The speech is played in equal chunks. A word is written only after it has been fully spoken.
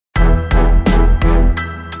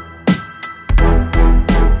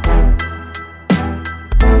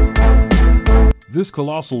This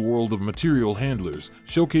colossal world of material handlers,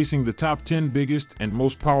 showcasing the top 10 biggest and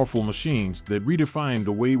most powerful machines that redefine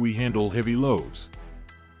the way we handle heavy loads.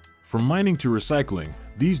 From mining to recycling,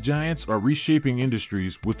 these giants are reshaping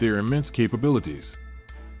industries with their immense capabilities.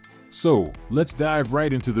 So, let's dive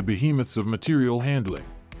right into the behemoths of material handling.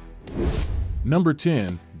 Number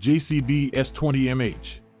 10. JCB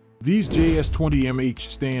S20MH. These JS20MH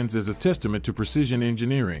stands as a testament to precision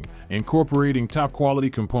engineering, incorporating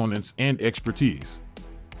top-quality components and expertise.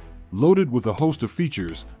 Loaded with a host of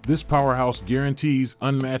features, this powerhouse guarantees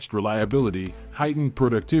unmatched reliability, heightened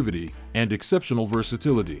productivity, and exceptional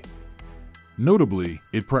versatility. Notably,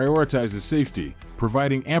 it prioritizes safety,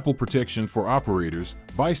 providing ample protection for operators,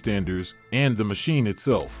 bystanders, and the machine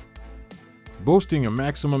itself. Boasting a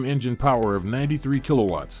maximum engine power of 93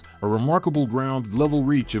 kilowatts, a remarkable ground level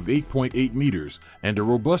reach of 8.8 meters, and a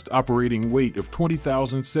robust operating weight of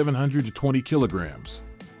 20,720 kilograms.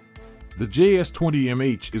 The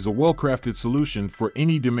JS20MH is a well-crafted solution for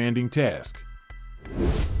any demanding task.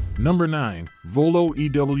 Number 9. Volvo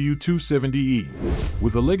EW 270E.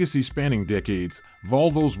 With a legacy spanning decades,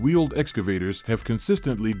 Volvo's wheeled excavators have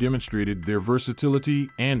consistently demonstrated their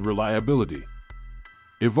versatility and reliability.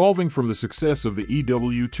 Evolving from the success of the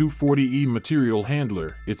EW 240E material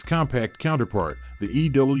handler, its compact counterpart, the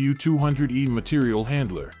EW 200E material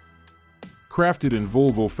handler. Crafted in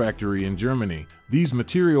Volvo factory in Germany, these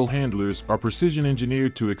material handlers are precision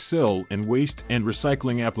engineered to excel in waste and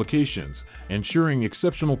recycling applications, ensuring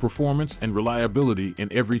exceptional performance and reliability in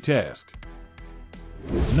every task.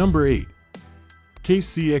 Number 8.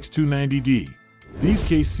 KCX290D. These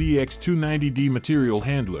KCX290D material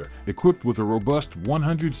handler, equipped with a robust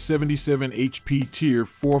 177 HP Tier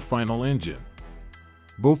 4 final engine.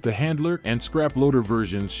 Both the handler and scrap loader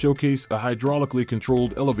versions showcase a hydraulically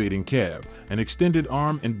controlled elevating cab, an extended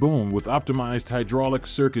arm and boom with optimized hydraulic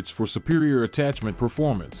circuits for superior attachment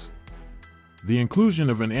performance. The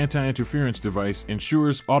inclusion of an anti-interference device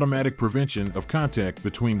ensures automatic prevention of contact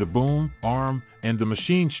between the boom, arm, and the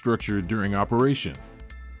machine structure during operation.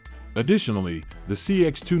 Additionally, the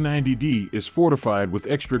CX290D is fortified with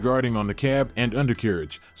extra guarding on the cab and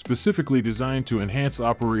undercarriage, specifically designed to enhance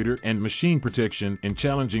operator and machine protection in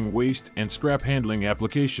challenging waste and scrap handling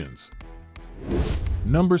applications.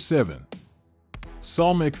 Number 7.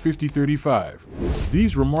 Salic 5035.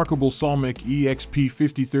 These remarkable Salic EXP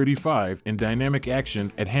 5035 in dynamic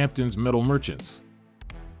action at Hampton's Metal Merchants.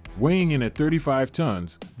 Weighing in at 35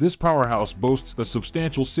 tons, this powerhouse boasts a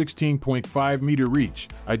substantial 16.5-meter reach,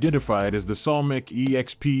 identified as the Salic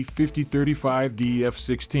EXP 5035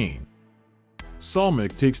 DF16.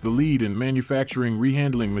 Salic takes the lead in manufacturing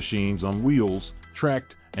rehandling machines on wheels,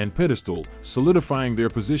 tracked, and pedestal, solidifying their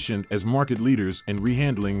position as market leaders in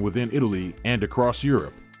rehandling within Italy and across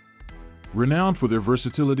Europe. Renowned for their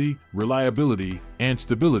versatility, reliability, and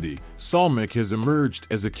stability, Salic has emerged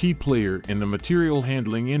as a key player in the material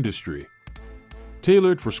handling industry.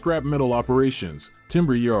 Tailored for scrap metal operations,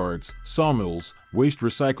 timber yards, sawmills, waste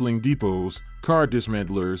recycling depots, car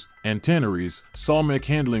dismantlers, and tanneries, Salic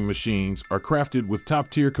handling machines are crafted with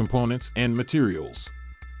top-tier components and materials.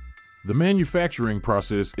 The manufacturing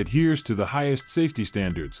process adheres to the highest safety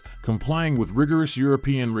standards, complying with rigorous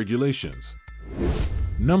European regulations.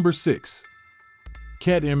 Number 6.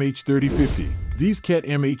 CAT MH3050. These CAT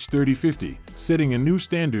MH3050, setting a new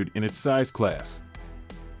standard in its size class.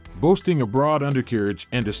 Boasting a broad undercarriage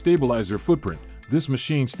and a stabilizer footprint, this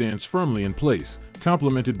machine stands firmly in place,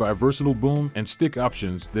 complemented by versatile boom and stick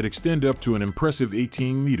options that extend up to an impressive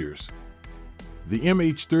 18 meters. The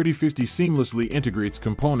MH3050 seamlessly integrates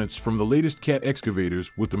components from the latest CAT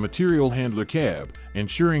excavators with the material handler cab,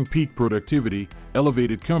 ensuring peak productivity,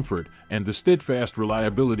 elevated comfort, and the steadfast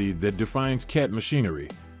reliability that defines CAT machinery.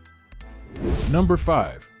 Number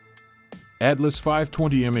 5. Atlas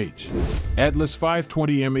 520MH. Atlas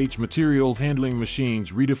 520MH material handling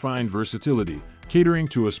machines redefine versatility, catering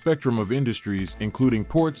to a spectrum of industries including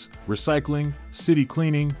ports, recycling, city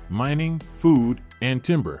cleaning, mining, food, and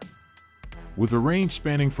timber. With a range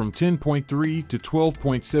spanning from 10.3 to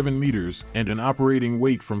 12.7 meters and an operating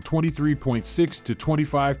weight from 23.6 to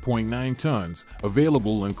 25.9 tons,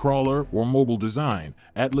 available in crawler or mobile design,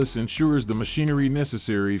 Atlas ensures the machinery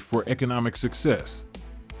necessary for economic success.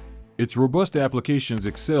 Its robust applications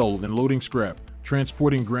excel in loading scrap,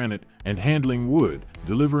 transporting granite, and handling wood,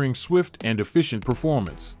 delivering swift and efficient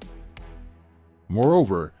performance.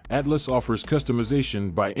 Moreover, Atlas offers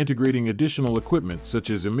customization by integrating additional equipment such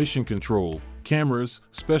as emission control, cameras,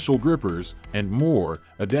 special grippers, and more,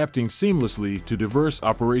 adapting seamlessly to diverse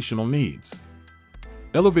operational needs.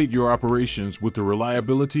 Elevate your operations with the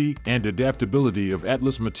reliability and adaptability of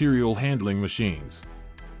Atlas material handling machines.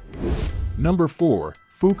 Number 4.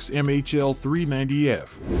 Fuks MHL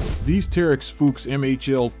 390F. These Terex Fuks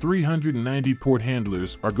MHL 390 port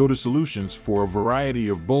handlers are go-to solutions for a variety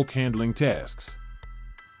of bulk handling tasks.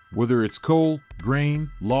 Whether it's coal, grain,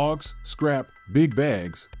 logs, scrap, big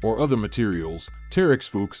bags, or other materials, Terex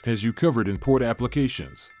Fuks has you covered in port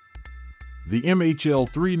applications. The MHL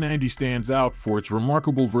 390 stands out for its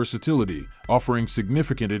remarkable versatility, offering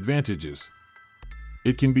significant advantages.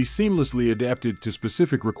 It can be seamlessly adapted to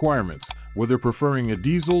specific requirements, whether preferring a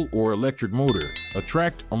diesel or electric motor, a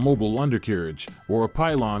tracked or mobile undercarriage, or a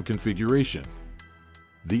pylon configuration.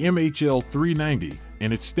 The MHL 390,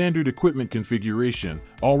 in its standard equipment configuration,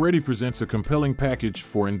 already presents a compelling package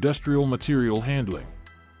for industrial material handling.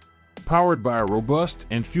 Powered by a robust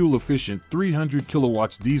and fuel-efficient 300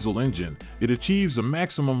 kilowatts diesel engine, it achieves a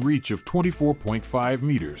maximum reach of 24.5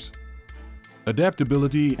 meters.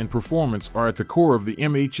 Adaptability and performance are at the core of the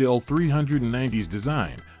MHL 390's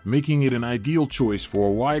design, making it an ideal choice for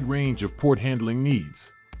a wide range of port handling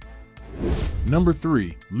needs. Number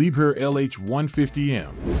 3. Liebherr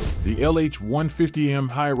LH150M. The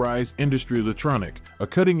LH150M high-rise industry electronic, a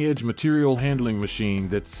cutting-edge material handling machine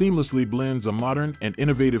that seamlessly blends a modern and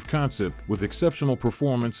innovative concept with exceptional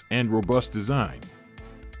performance and robust design.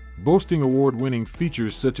 Boasting award-winning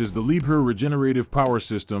features such as the Liebherr regenerative power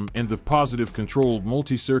system and the positive-controlled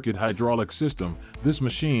multi-circuit hydraulic system, this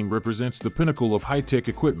machine represents the pinnacle of high-tech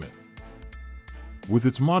equipment. With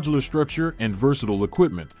its modular structure and versatile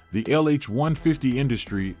equipment, the LH150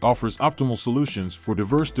 industry offers optimal solutions for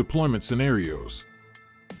diverse deployment scenarios.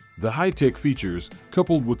 The high-tech features,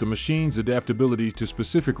 coupled with the machine's adaptability to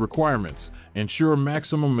specific requirements, ensure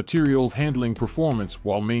maximum material handling performance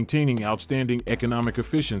while maintaining outstanding economic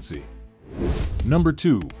efficiency. Number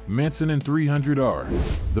 2. Manson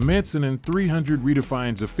N300R. The Manson N300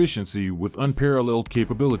 redefines efficiency with unparalleled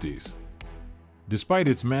capabilities. Despite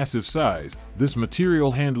its massive size, this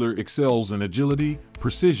material handler excels in agility,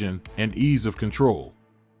 precision, and ease of control.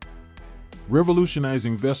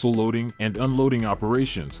 Revolutionizing vessel loading and unloading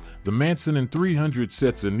operations, the Manson N300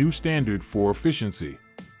 sets a new standard for efficiency.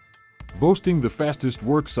 Boasting the fastest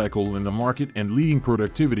work cycle in the market and leading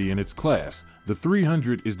productivity in its class, the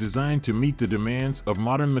 300 is designed to meet the demands of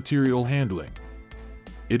modern material handling.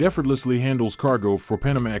 It effortlessly handles cargo for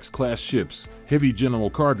Panamax-class ships, heavy general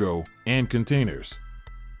cargo, and containers.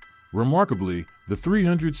 Remarkably, the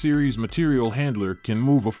 300 series material handler can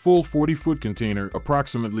move a full 40-foot container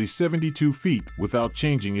approximately 72 feet without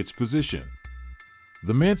changing its position.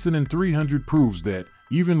 The Manson N300 proves that,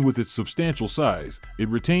 even with its substantial size, it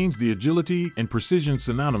retains the agility and precision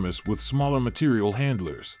synonymous with smaller material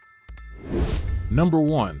handlers. Number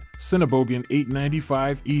 1. Cogan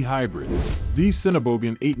 895E Hybrid. The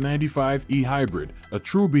Cogan 895E Hybrid, a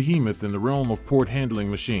true behemoth in the realm of port handling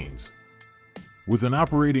machines. With an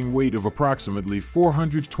operating weight of approximately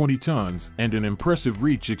 420 tons and an impressive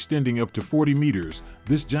reach extending up to 40 meters,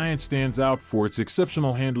 this giant stands out for its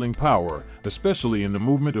exceptional handling power, especially in the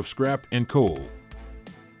movement of scrap and coal.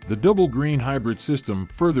 The double green hybrid system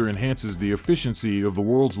further enhances the efficiency of the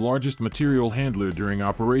world's largest material handler during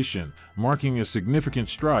operation, marking a significant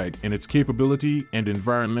stride in its capability and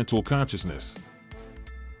environmental consciousness.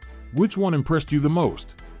 Which one impressed you the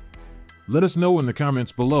most? Let us know in the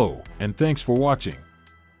comments below, and thanks for watching.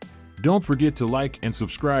 Don't forget to like and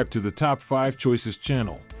subscribe to the Top 5 Choices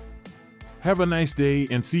channel. Have a nice day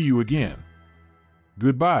and see you again.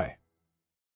 Goodbye.